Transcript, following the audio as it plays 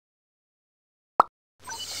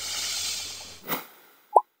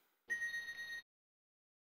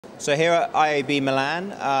So here at IAB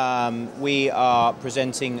Milan, we are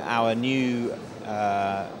presenting our new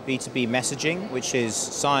B2B messaging, which is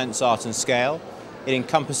science, art and scale. It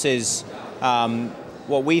encompasses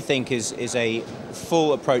what we think is a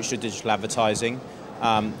full approach to digital advertising,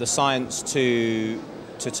 the science to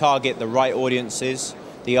target the right audiences,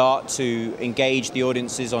 the art to engage the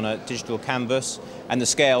audiences on a digital canvas, and the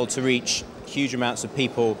scale to reach huge amounts of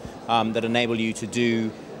people that enable you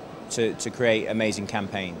to create amazing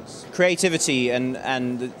campaigns. Creativity and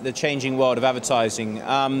the changing world of advertising.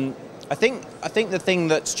 I think the thing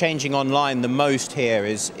that's changing online the most here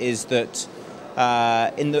is that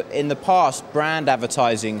in the past, brand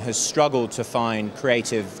advertising has struggled to find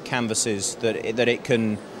creative canvases that it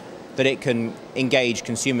can engage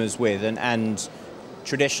consumers with, and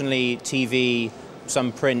traditionally TV,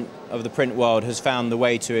 some print of the print world has found the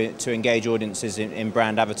way to engage audiences in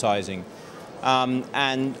brand advertising.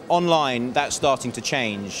 And online, that's starting to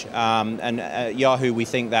change. And at Yahoo, we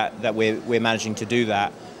think that we're managing to do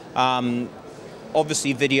that.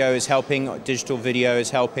 Obviously, video is helping, digital video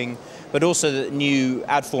is helping, but also the new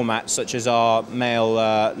ad formats such as our mail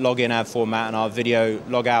login ad format and our video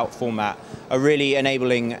logout format are really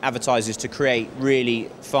enabling advertisers to create really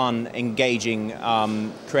fun, engaging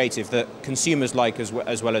creative that consumers like as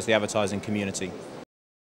well as the advertising community.